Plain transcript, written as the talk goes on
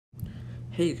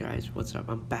Hey guys, what's up?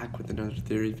 I'm back with another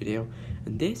theory video,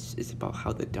 and this is about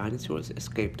how the dinosaurs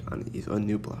escaped on Isla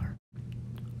Nublar.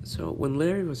 So, when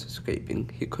Larry was escaping,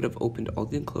 he could have opened all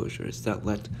the enclosures that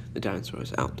let the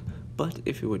dinosaurs out. But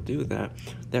if he would do that,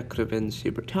 that could have been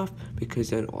super tough, because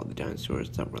then all the dinosaurs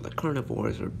that were like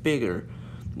carnivores or bigger,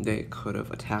 they could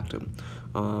have attacked him.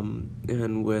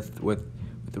 And with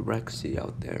Rexy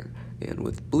out there, and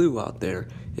with Blue out there,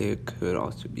 it could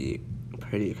also be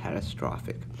pretty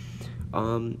catastrophic.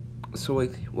 So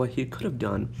what he could have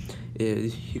done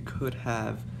is he could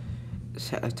have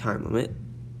set a time limit,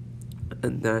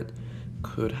 and that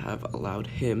could have allowed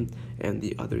him and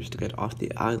the others to get off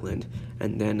the island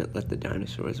and then let the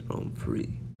dinosaurs roam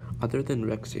free. Other than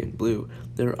Rexy and Blue,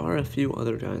 there are a few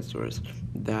other dinosaurs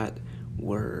that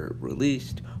were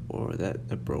released or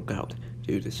that broke out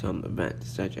due to some event,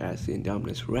 such as the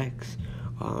Indominus Rex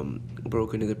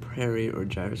broke into the prairie or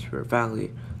Gyrosphere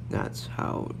Valley. That's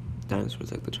how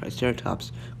dinosaurs like the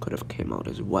Triceratops could have came out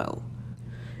as well.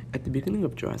 At the beginning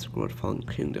of Jurassic World Fallen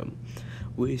Kingdom,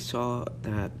 we saw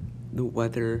that the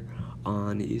weather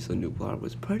on Isla Nublar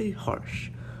was pretty harsh.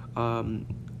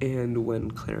 And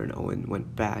when Claire and Owen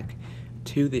went back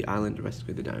to the island to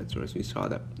rescue the dinosaurs, we saw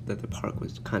that the park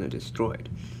was kind of destroyed.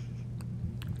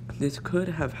 This could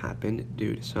have happened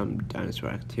due to some dinosaur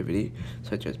activity,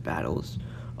 such as battles,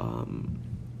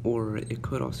 or it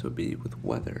could also be with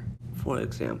weather. For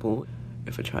example,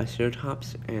 if a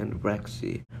Triceratops and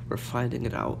Rexy were fighting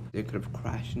it out, they could have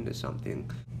crashed into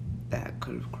something that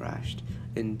could have crashed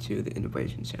into the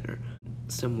Innovation Center.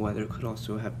 Some weather could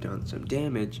also have done some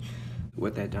damage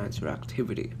with that dinosaur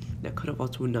activity. That could have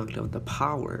also knocked out the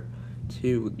power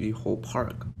to the whole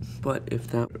park. But if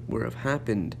that were have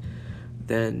happened,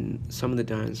 then some of the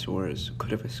dinosaurs could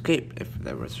have escaped if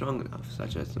they were strong enough,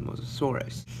 such as the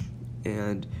Mosasaurus.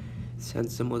 And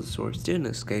since the Mosasaurus didn't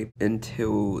escape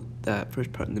until that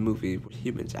first part in the movie where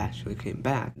humans actually came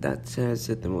back, that says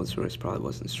that the Mosasaurus probably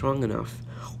wasn't strong enough,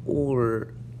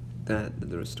 or that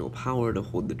there was still power to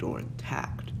hold the door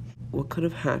intact. What could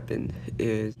have happened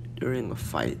is during a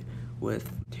fight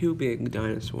with two big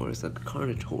dinosaurs like a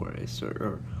Carnotaurus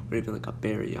or even like a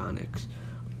Baryonyx,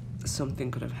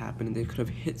 something could have happened and they could have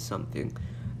hit something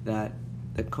that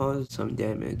caused some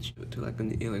damage to like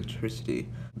an electricity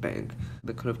bank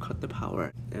that could have cut the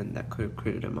power, and that could have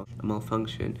created a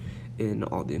malfunction in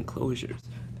all the enclosures.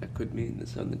 That could mean that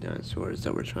some of the dinosaurs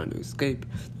that were trying to escape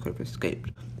could have escaped.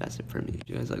 That's it for me. If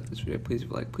you guys like this video, please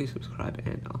like, please subscribe,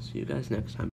 and I'll see you guys next time.